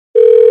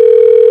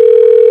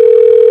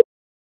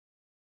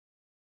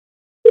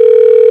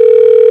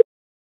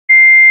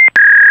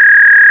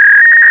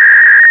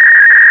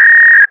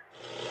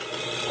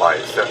My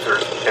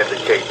sensors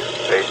indicate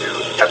a new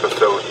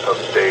episode of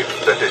Dave's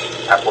Vintage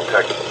Apple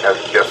Tech has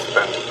just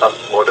been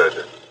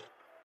uploaded.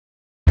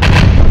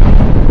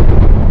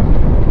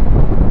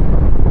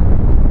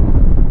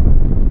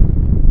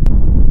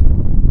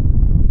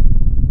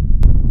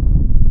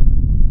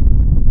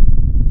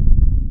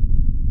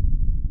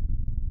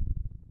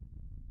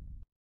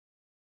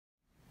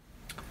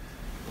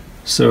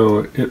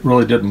 So it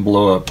really didn't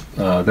blow up.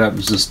 That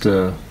was just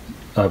I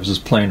was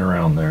just playing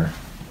around there.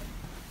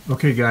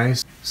 Okay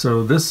guys,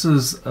 so this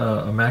is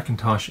a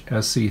Macintosh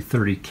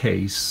SE30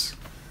 case.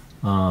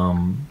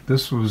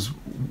 This was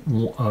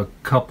a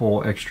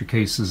couple extra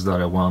cases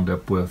that I wound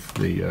up with.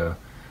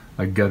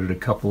 I gutted a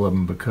couple of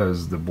them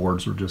because the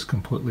boards were just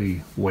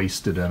completely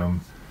wasted in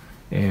them,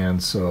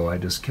 and so I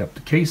just kept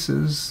the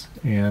cases,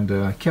 and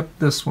I kept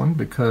this one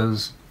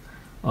because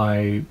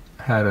I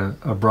had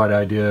a bright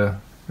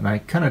idea. And I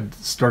kind of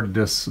started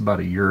this about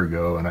a year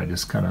ago, and I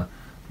just kind of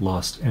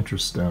lost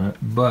interest in it.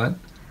 But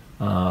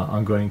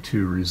I'm going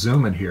to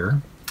resume it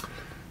here.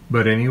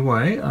 But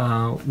anyway,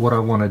 what I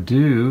want to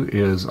do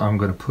is I'm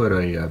going to put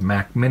a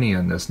Mac Mini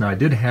in this. Now, I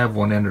did have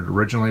one in it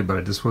originally, but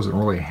I just wasn't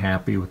really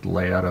happy with the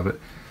layout of it.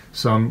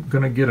 So I'm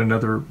going to get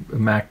another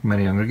Mac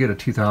Mini. I'm going to get a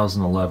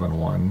 2011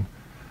 one.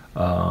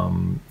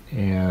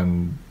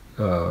 And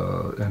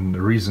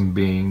the reason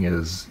being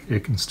is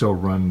it can still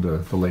run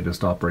the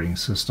latest operating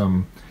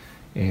system.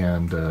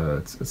 And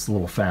it's a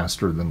little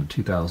faster than the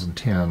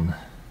 2010,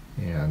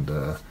 and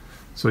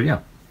so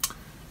yeah.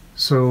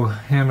 So,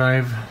 and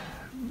I've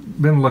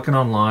been looking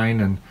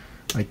online, and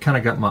I kind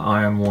of got my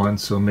eye on one,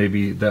 so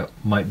maybe that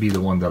might be the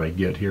one that I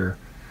get here.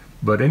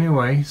 But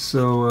anyway,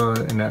 so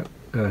and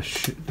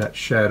that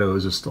shadow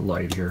is just a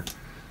light here.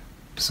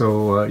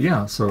 So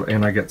yeah, so,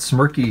 and I got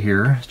Smirky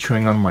here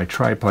chewing on my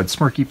tripod.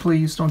 Smirky,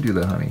 please don't do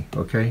that, honey.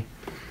 Okay.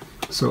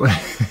 So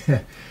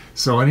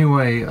so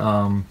anyway.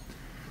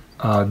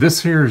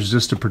 This here is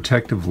just a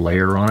protective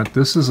layer on it.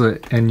 This is a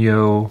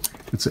Enyo,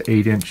 it's an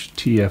 8-inch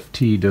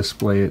TFT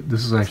display.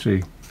 This is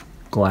actually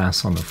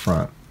glass on the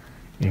front,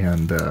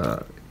 and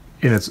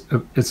it's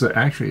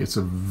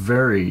a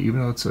very, even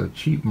though it's a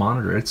cheap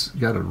monitor, it's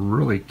got a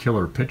really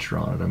killer picture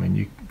on it. I mean,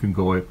 you can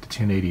go up to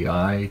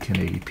 1080i,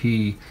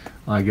 1080p.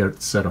 I got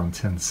it set on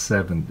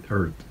 1070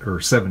 or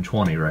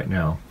 720 right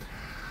now,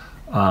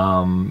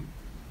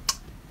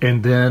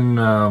 and then.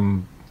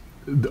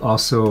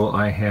 Also,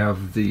 I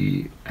have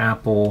the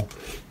Apple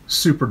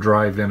Super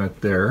Drive in it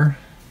there.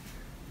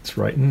 It's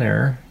right in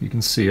there. You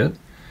can see it.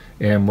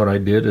 And what I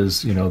did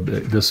is, you know,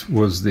 this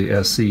was the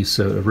SE,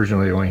 so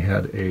originally I only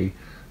had a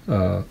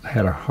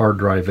hard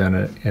drive in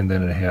it, and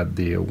then it had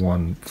the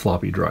one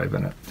floppy drive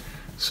in it.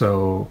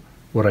 So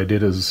what I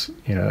did is,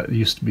 you know, it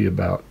used to be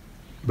about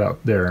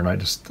there, and I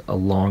just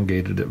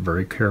elongated it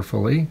very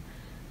carefully.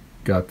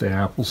 Got the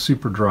Apple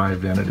Super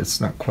Drive in it. It's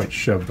not quite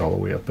shoved all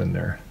the way up in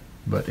there.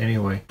 But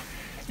anyway,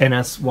 and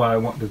that's why I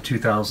want the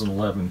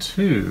 2011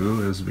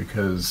 too, is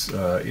because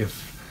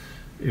if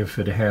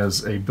it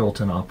has a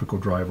built-in optical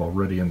drive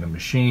already in the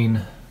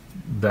machine,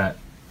 that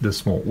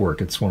this won't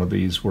work. It's one of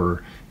these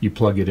where you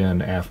plug it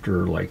in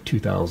after like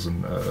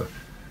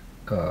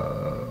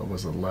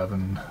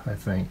 2011, I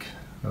think,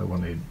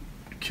 when they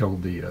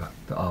killed the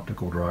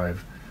optical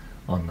drive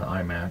on the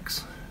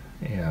iMacs,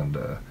 and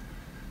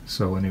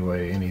so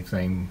anyway,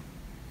 anything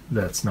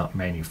that's not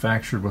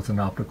manufactured with an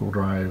optical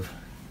drive,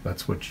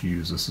 that's what you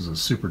use. This is a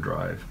super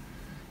drive,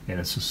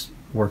 and it just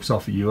works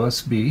off a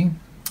USB,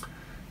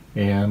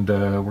 and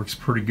works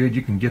pretty good.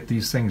 You can get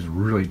these things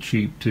really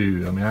cheap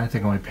too. I mean, I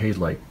think I only paid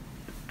like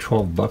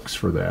 12 bucks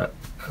for that.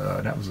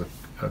 That was a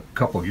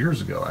couple of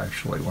years ago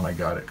actually when I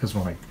got it, because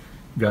when I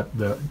got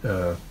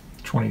the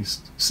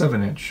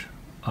 27-inch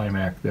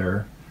iMac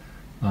there,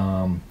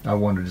 I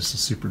wanted just a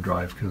super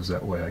drive, because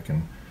that way I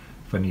can,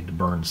 if I need to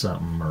burn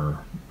something or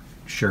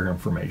share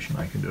information,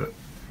 I can do it.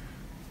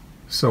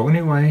 So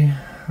anyway,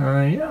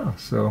 yeah,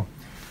 so,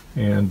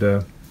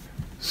 and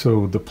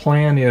so the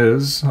plan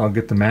is I'll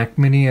get the Mac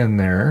Mini in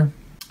there.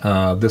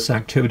 This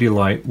activity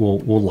light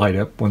will light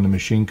up when the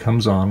machine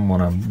comes on, when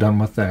I'm done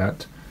with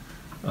that.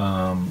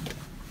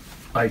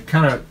 I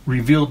kind of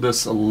revealed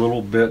this a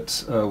little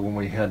bit when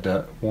we had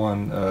that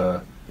one,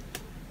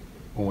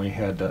 when we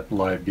had that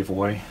live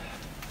giveaway.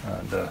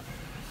 And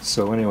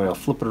so anyway, I'll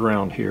flip it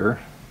around here,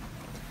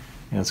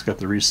 and it's got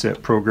the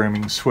reset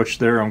programming switch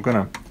there. I'm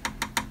gonna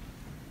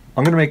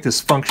make this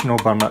functional,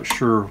 but I'm not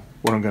sure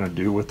what I'm gonna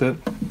do with it.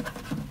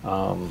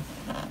 I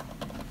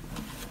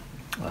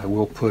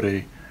will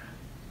put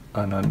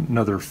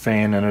another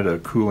fan in it, a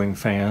cooling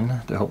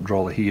fan, to help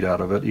draw the heat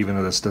out of it, even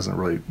though this doesn't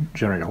really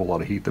generate a whole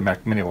lot of heat. The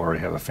Mac Mini will already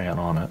have a fan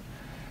on it,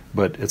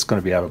 but it's going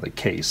to be out of the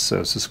case,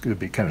 so it's just going to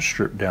be kind of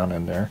stripped down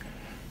in there.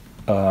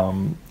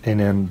 And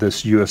then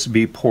this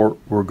USB port,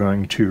 we're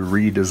going to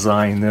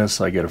redesign this.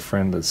 I got a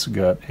friend that's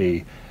got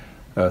a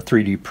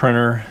 3D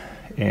printer,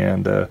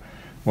 and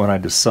when I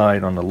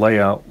decide on the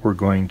layout, we're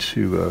going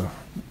to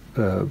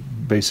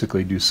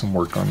basically do some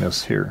work on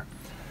this here,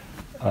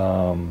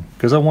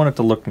 because I want it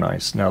to look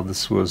nice. Now,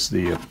 this was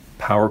the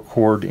power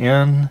cord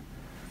in,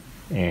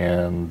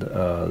 and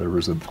there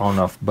was an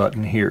on-off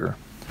button here.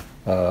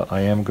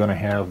 I am going to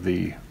have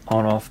the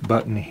on-off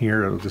button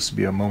here. It'll just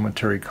be a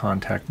momentary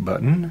contact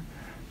button,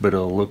 but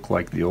it'll look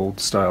like the old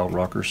style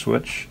rocker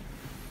switch.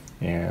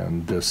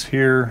 And this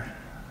here,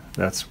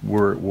 that's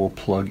where it will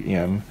plug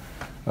in.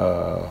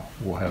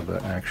 We'll have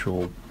the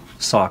actual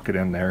socket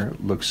in there.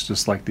 It looks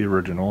just like the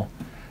original,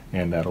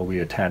 and that'll be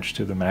attached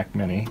to the Mac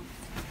Mini.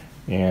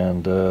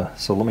 And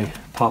so let me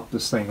pop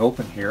this thing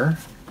open here,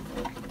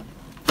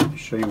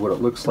 show you what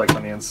it looks like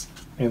on the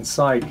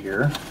inside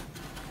here.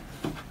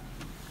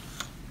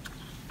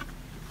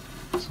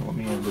 So let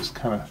me just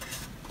kind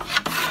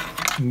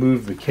of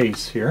move the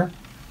case here.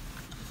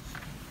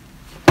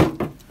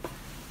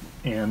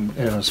 And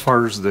as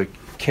far as the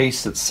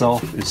case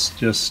itself, it's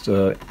just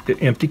an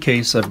empty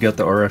case. I've got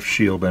the RF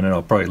shield in it.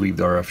 I'll probably leave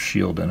the RF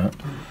shield in it,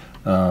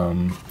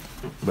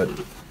 but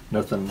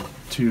nothing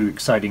too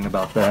exciting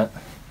about that.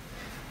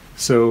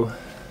 So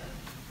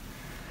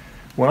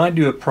when I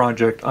do a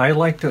project, I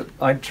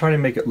try to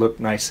make it look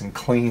nice and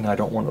clean. I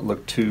don't want it to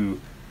look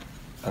too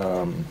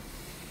how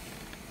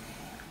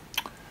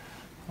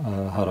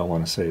do I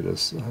want to say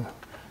this?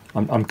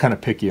 I'm kind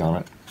of picky on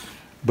it,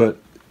 but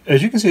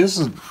as you can see,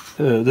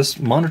 this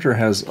monitor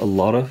has a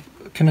lot of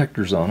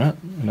connectors on it,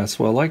 and that's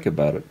what I like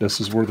about it. This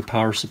is where the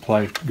power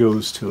supply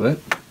goes to it,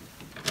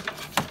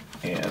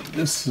 and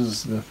this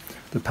is the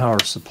power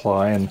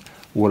supply. And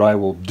what I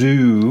will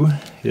do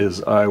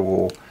is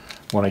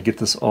when I get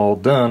this all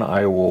done,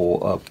 I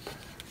will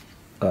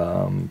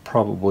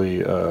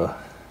probably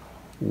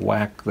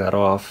whack that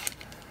off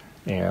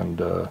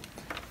and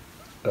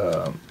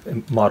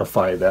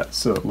modify that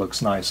so it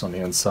looks nice on the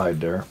inside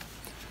there.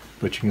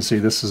 But you can see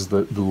this is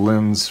the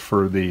lens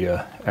for the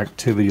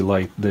activity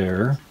light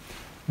there.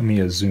 Let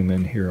me zoom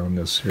in here on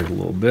this here a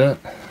little bit.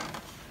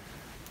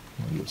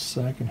 Wait a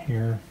second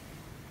here.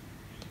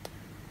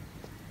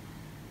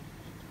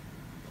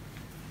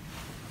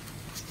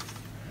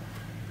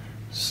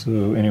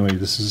 So anyway,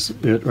 this is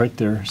it right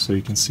there. So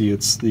you can see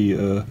it's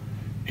the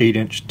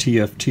 8-inch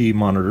TFT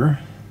monitor,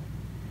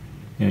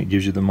 and it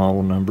gives you the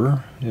model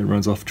number. It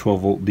runs off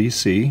 12-volt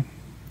DC.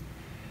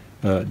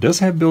 It does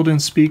have built-in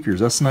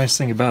speakers. That's the nice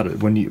thing about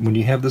it. When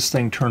you have this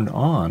thing turned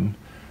on,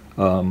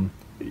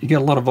 you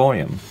get a lot of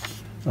volume.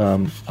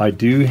 I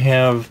do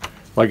have,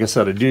 like I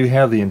said, I do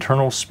have the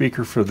internal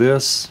speaker for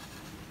this,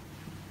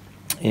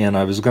 and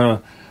I was going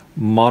to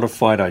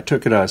modify it. I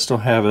took it out. I still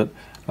have it.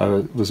 I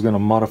was going to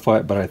modify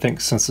it, but I think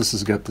since this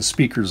has got the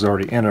speakers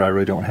already in it, I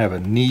really don't have a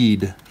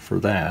need for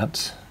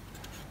that.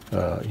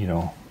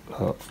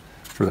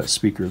 For that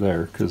speaker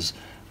there, because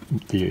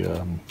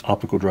the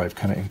optical drive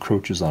kind of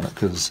encroaches on it,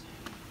 because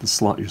the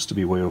slot used to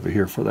be way over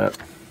here for that.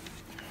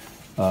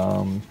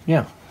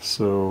 Yeah,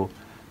 so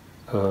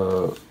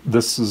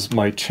this is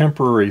my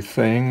temporary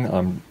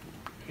thing.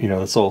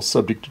 It's all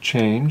subject to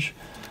change.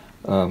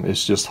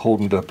 It's just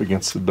holding it up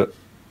against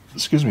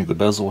the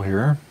bezel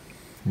here.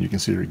 You can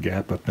see the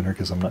gap up in there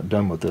because I'm not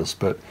done with this.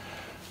 But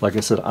like I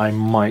said, I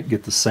might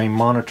get the same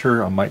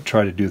monitor. I might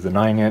try to do the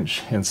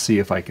 9-inch and see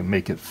if I can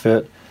make it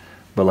fit.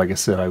 But like I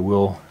said, I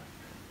will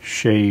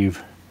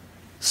shave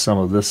some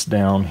of this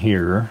down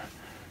here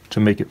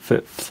to make it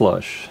fit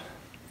flush.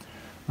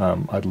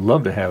 I'd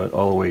love to have it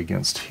all the way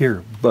against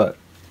here, but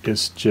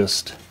it's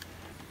just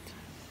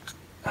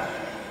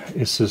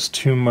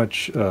too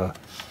much. I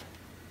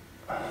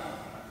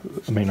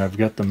mean, I've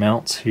got the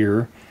mounts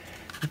here,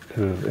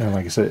 and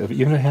like I said,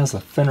 even if it has a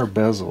thinner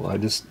bezel, I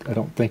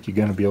don't think you're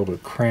going to be able to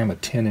cram a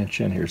 10-inch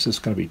in here. It's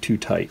just going to be too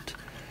tight.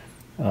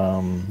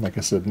 Like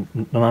I said,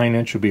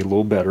 9-inch would be a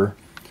little better,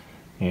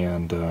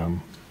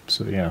 and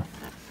so yeah.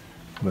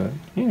 But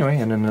anyway,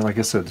 and then like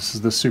I said, this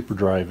is the super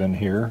drive in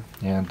here,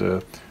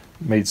 and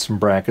made some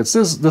brackets.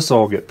 This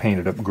all get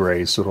painted up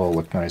gray, so it'll all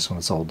look nice when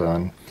it's all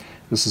done.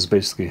 This is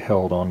basically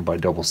held on by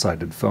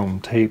double-sided foam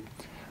tape.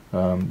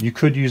 You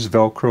could use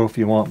Velcro if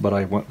you want, but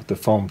I went with the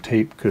foam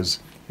tape because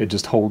it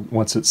just holds,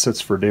 once it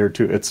sits for a day or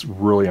two, it's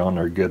really on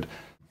there good.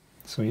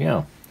 So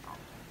yeah,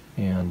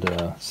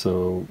 and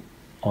so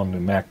on the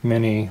Mac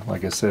Mini,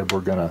 like I said,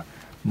 we're gonna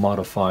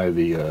modify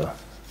the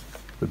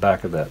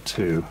back of that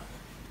too.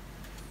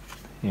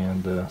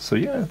 And so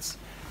yeah,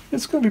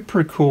 it's gonna be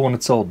pretty cool when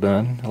it's all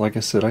done. Like I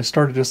said, I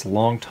started this a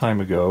long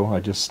time ago. I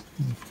just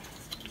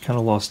kind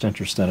of lost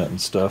interest in it and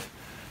stuff.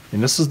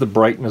 And this is the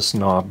brightness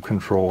knob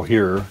control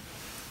here.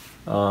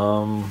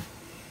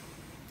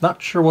 Not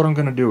sure what I'm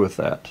going to do with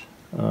that,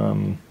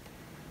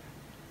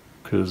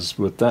 because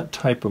with that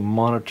type of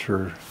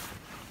monitor,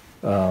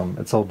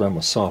 it's all done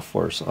with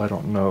software, so I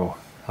don't know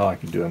how I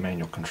can do a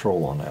manual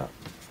control on that,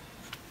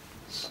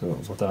 so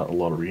without a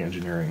lot of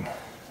re-engineering.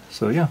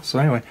 So yeah, so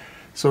anyway,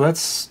 so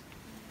that's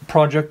a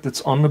project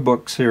that's on the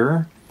books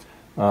here.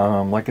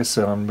 Like I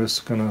said, I'm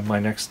just gonna, my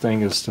next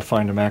thing is to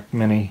find a Mac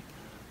Mini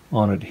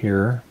on it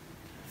here,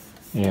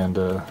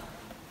 and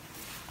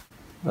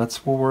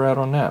that's where we're at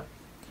on that.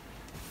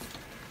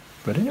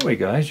 But anyway,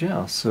 guys,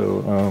 yeah,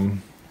 so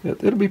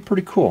it'll be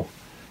pretty cool.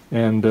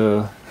 And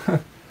I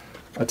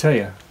tell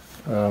you,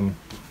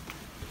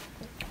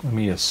 let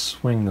me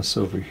swing this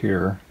over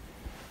here.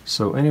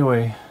 So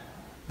anyway,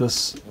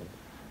 this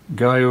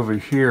guy over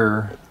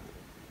here,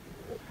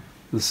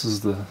 this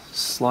is the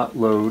slot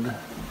load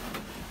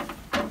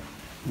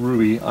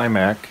Ruby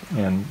iMac,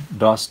 and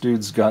DOS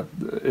Dude's got,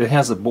 it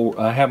has a board.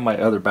 I have my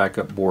other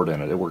backup board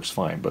in it. It works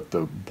fine, but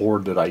the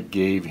board that I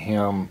gave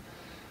him,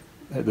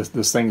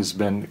 this thing has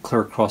been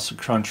clear across the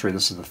country.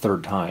 This is the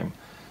third time,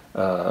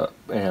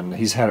 and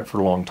he's had it for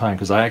a long time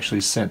because I actually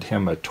sent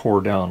him a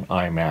tore down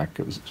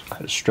iMac.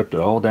 I stripped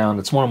it all down.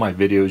 It's one of my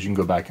videos. You can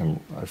go back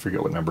and, I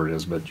forget what number it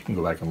is, but you can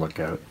go back and look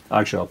at it.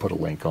 Actually, I'll put a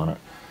link on it.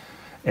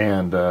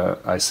 And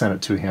I sent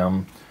it to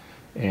him,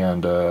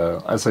 and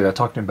I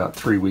talked to him about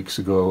 3 weeks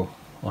ago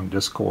on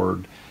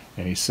Discord,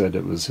 and he said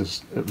it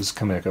was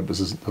coming up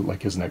as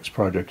like his next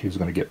project he was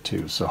going to get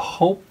to. So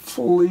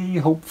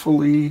hopefully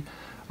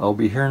I'll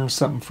be hearing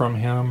something from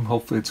him.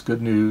 Hopefully it's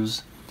good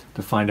news,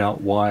 to find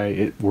out why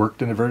it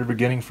worked in the very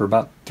beginning for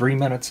about 3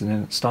 minutes and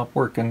then it stopped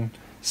working.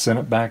 Sent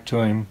it back to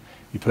him.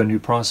 He put a new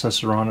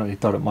processor on it. He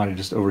thought it might have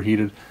just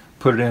overheated.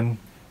 Put it in,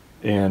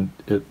 and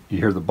you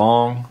hear the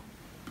bong,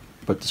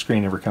 but the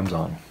screen never comes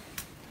on.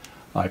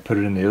 I put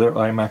it in the other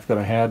iMac that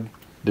I had.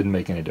 Didn't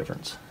make any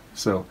difference.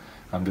 So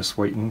I'm just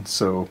waiting.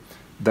 So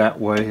that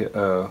way,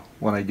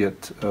 when I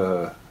get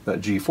that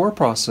G4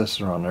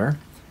 processor on there,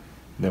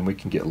 then we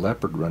can get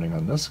Leopard running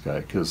on this guy,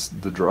 because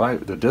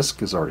the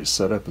disk is already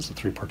set up as a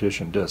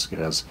 3-partition disk. It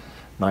has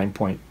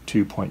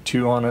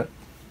 9.2.2 on it,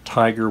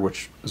 Tiger,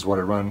 which is what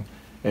I run,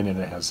 and then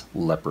it has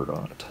Leopard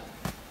on it.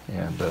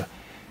 And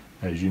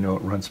as you know,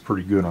 it runs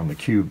pretty good on the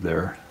Cube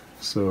there.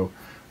 So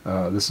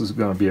this is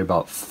going to be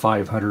about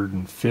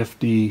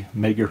 550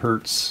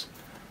 megahertz.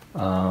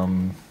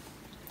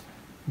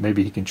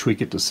 Maybe he can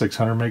tweak it to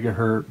 600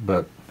 megahertz,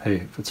 but hey,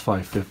 if it's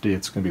 550,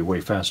 it's going to be way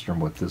faster than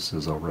what this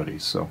is already.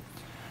 So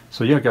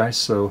yeah, guys.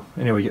 So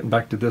anyway, getting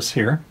back to this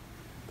here,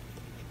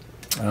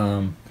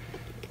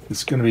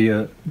 it's going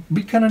to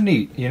be kind of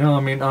neat, you know. I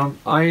mean,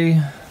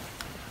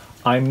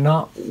 I'm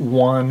not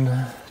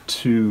one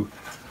to.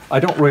 I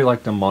don't really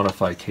like to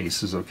modify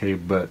cases, okay,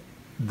 but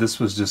this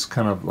was just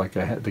kind of like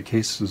the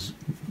case is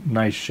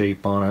nice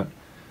shape on it,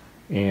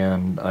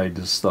 and I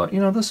just thought, you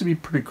know, this would be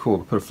pretty cool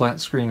to put a flat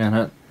screen in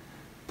it,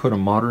 put a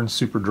modern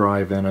super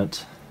drive in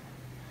it,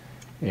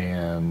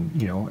 and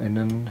you know, and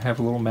then have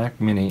a little Mac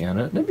Mini in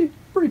it. That'd be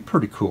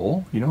pretty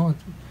cool, you know,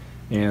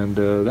 and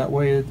that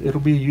way it'll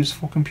be a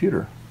useful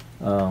computer.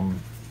 And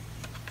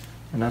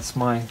that's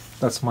my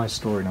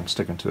story, and I'm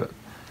sticking to it.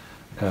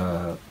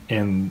 Oh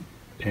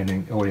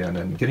yeah, and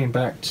then getting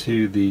back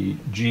to the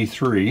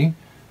G3.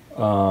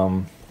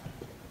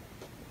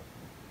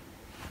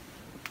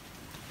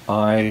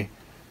 I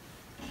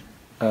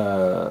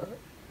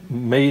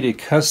made a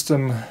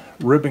custom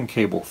ribbon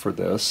cable for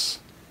this,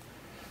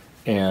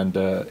 and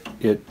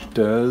it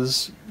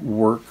does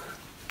work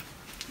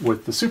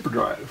with the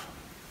SuperDrive.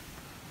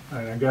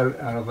 I got it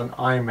out of an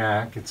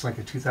iMac. It's like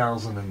a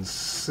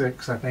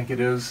 2006, I think it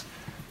is,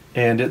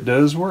 and it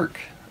does work.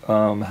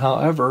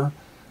 However,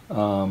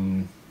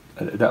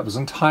 that was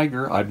in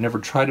Tiger. I've never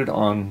tried it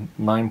on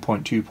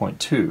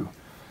 9.2.2,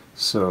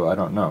 so I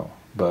don't know.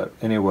 But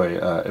anyway,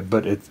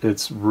 but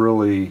it's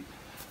really,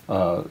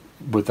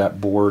 with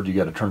that board, you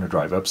got to turn the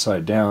drive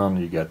upside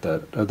down. You got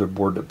that other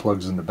board that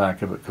plugs in the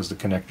back of it, because the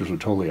connectors are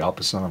totally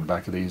opposite on the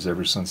back of these.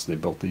 Ever since they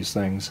built these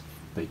things,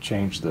 they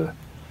changed the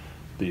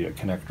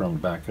connector on the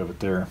back of it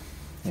there,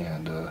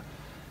 and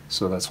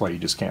so that's why you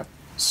just can't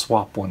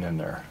swap one in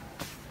there.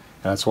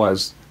 And that's why I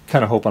was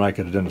kind of hoping I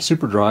could have done a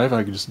SuperDrive.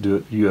 I could just do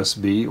it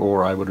USB,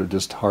 or I would have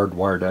just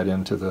hardwired that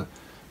into the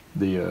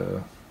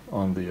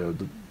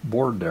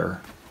board there,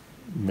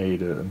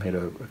 made a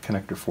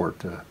connector for it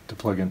to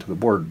plug into the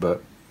board,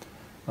 but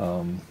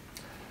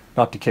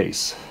not the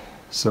case.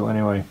 So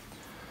anyway,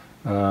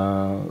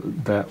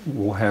 that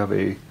will have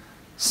a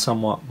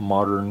somewhat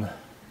modern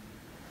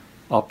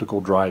optical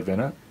drive in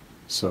it,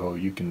 so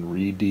you can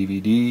read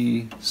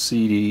DVD,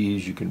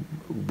 CDs, you can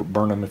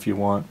burn them if you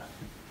want.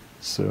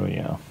 So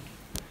yeah,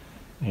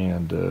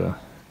 and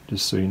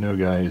just so you know,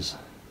 guys,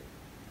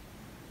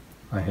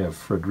 I have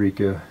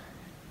Frederica.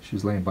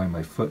 She's laying by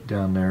my foot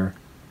down there.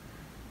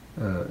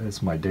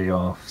 It's my day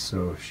off,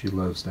 so she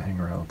loves to hang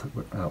around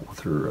out with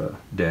her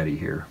daddy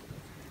here.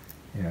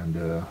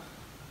 And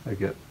I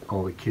got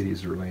all the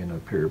kitties are laying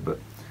up here, but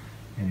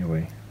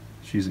anyway,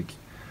 she's a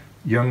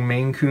young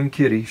Maine Coon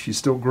kitty. She's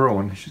still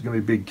growing. She's gonna be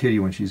a big kitty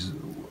when she's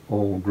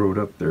all growed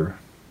up there.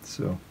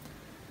 So,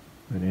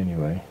 but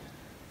anyway,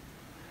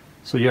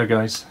 so yeah,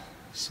 guys.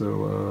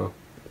 So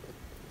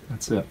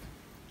that's it.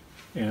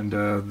 And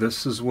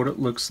this is what it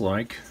looks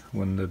like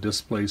when the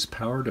display's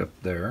powered up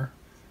there,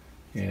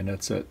 and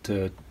that's at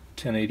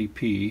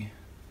 1080p.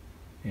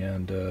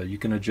 And you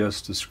can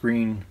adjust the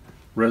screen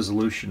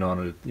resolution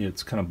on it.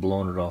 It's kind of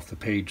blowing it off the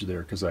page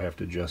there because I have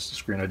to adjust the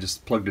screen. I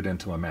just plugged it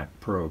into my Mac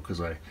Pro because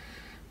I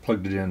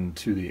plugged it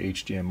into the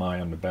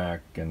HDMI on the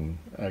back, and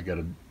I got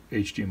a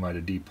HDMI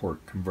to D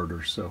port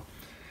converter. So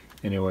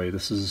anyway,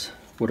 this is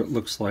what it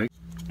looks like,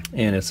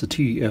 and it's a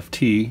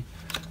TFT.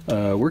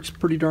 Works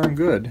pretty darn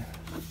good,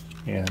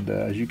 and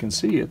as you can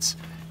see, it's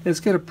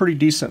got a pretty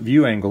decent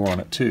view angle on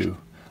it too.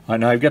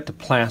 Now I've got the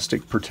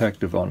plastic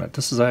protective on it.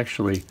 This is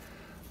actually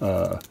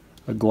a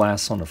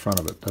glass on the front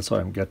of it. That's why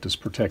I've got this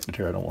protected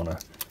here. I don't want to,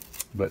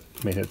 but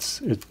I mean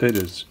it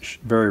is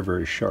very,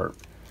 very sharp.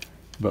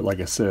 But like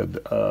I said,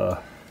 it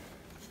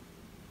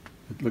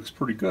looks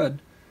pretty good.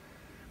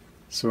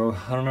 So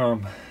I don't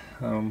know.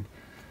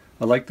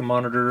 I like the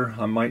monitor.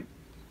 I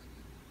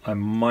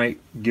might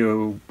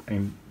go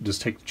and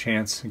just take the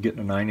chance of getting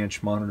a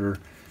 9-inch monitor.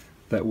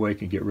 That way I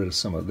can get rid of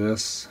some of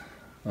this.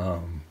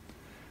 And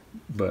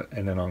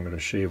then I'm going to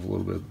shave a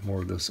little bit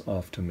more of this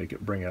off to make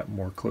it bring it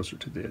more closer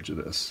to the edge of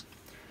this.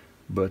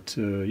 But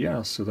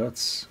yeah, so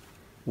that's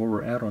where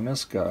we're at on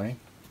this guy.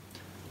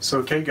 So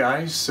okay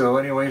guys, so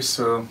anyway,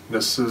 so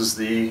this is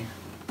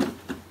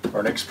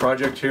our next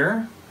project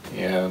here,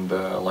 and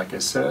like I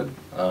said,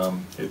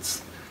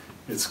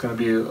 it's going to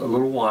be a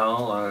little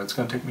while. It's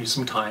going to take me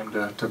some time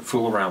to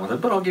fool around with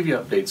it, but I'll give you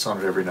updates on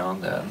it every now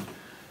and then,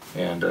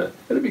 and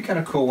it'll be kind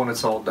of cool when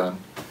it's all done.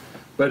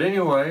 But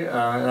anyway, and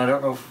I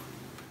don't know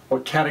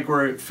what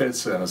category it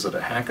fits in. Is it a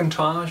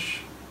Hackintosh?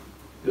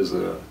 Is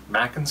it a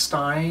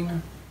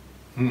Mackenstein?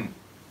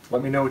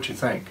 Let me know what you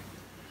think.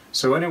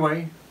 So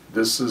anyway,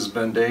 this has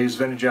been Dave's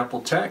Vintage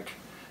Apple Tech,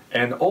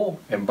 and oh,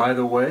 and by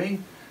the way,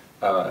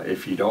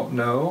 if you don't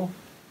know,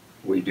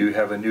 we do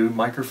have a new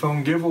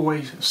microphone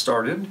giveaway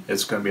started.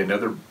 It's going to be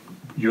another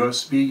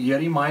USB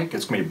Yeti mic.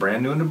 It's going to be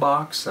brand new in the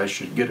box. I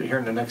should get it here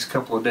in the next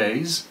couple of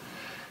days,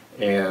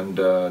 and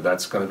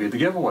that's going to be the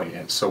giveaway.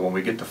 And so when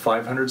we get to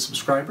 500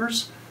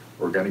 subscribers,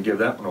 we're going to give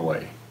that one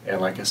away.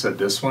 And like I said,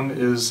 this one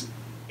is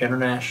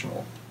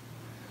international.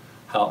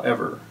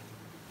 However,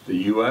 the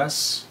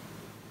US,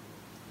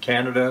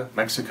 Canada,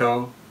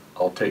 Mexico,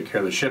 I'll take care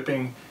of the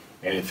shipping.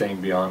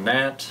 Anything beyond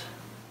that,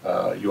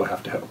 you'll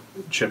have to help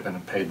chip in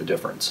and pay the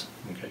difference,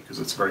 okay? Because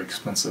it's very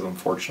expensive,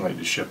 unfortunately,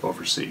 to ship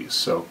overseas.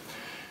 So,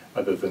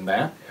 other than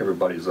that,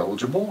 everybody's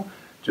eligible.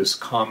 Just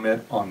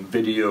comment on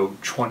video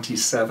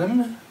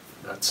 27.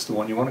 That's the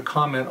one you want to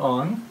comment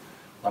on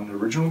the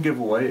original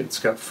giveaway. It's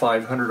got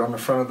 500 on the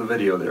front of the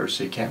video there,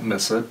 so you can't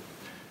miss it.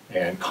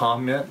 And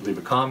comment, leave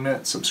a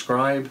comment,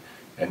 subscribe,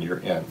 and you're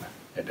in.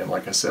 And then,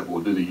 like I said,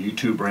 we'll do the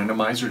YouTube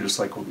randomizer just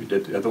like what we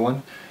did the other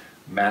one.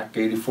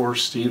 Mac84,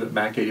 Steve at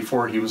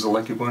Mac84, he was the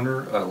lucky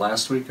winner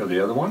last week of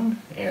the other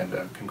one. And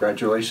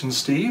congratulations,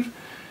 Steve.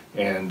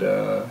 And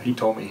he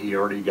told me he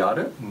already got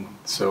it. And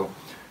so,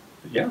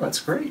 yeah, that's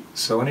great.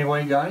 So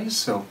anyway, guys,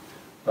 so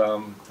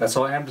that's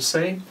all I have to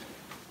say.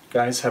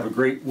 Guys, have a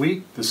great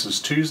week. This is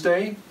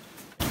Tuesday.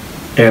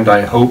 And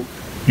I hope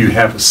you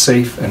have a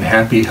safe and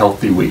happy,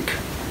 healthy week.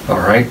 All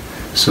right?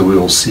 So we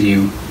will see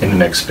you in the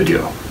next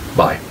video.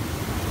 Bye.